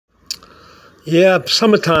Yeah,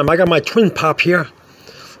 summertime. I got my twin pop here.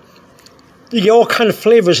 You get all kind of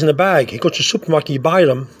flavors in the bag. You go to the supermarket, you buy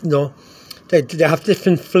them. You know, they have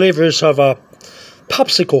different flavors of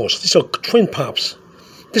popsicles. These are twin pops.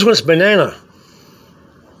 This one's banana.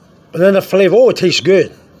 Banana flavor. Oh, it tastes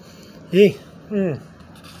good. Yeah.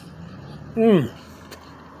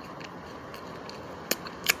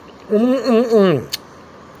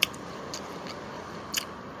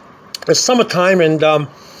 It's summertime, and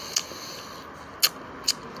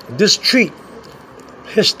this treat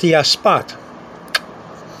hits the spot.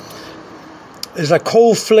 It's a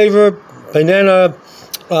cold flavor banana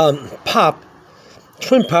pop,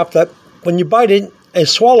 twin pop, that when you bite it and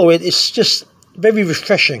swallow it, it's just very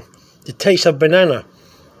refreshing. The taste of banana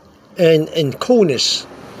and coolness.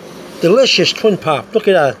 Delicious twin pop. Look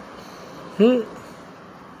at that.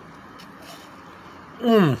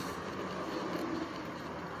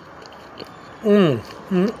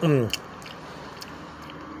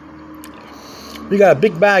 We got a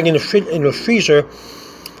big bag in the freezer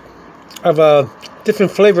of a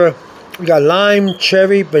different flavor. We got lime,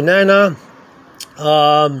 cherry, banana. We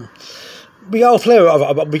got all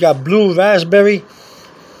flavor. We got blue raspberry.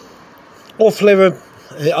 All flavor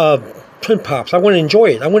twin pops. I want to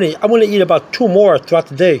enjoy it. I want to eat about 2 more throughout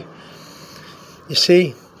the day. You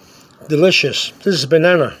see, delicious. This is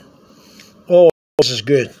banana. Oh, this is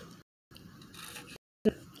good.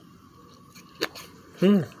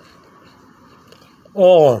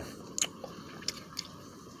 Oh,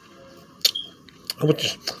 I went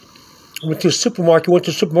to the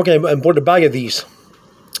supermarket. And bought a bag of these.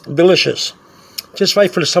 Delicious, just right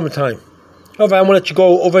for the summertime. All right, I'm gonna let you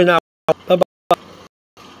go over now. Bye bye.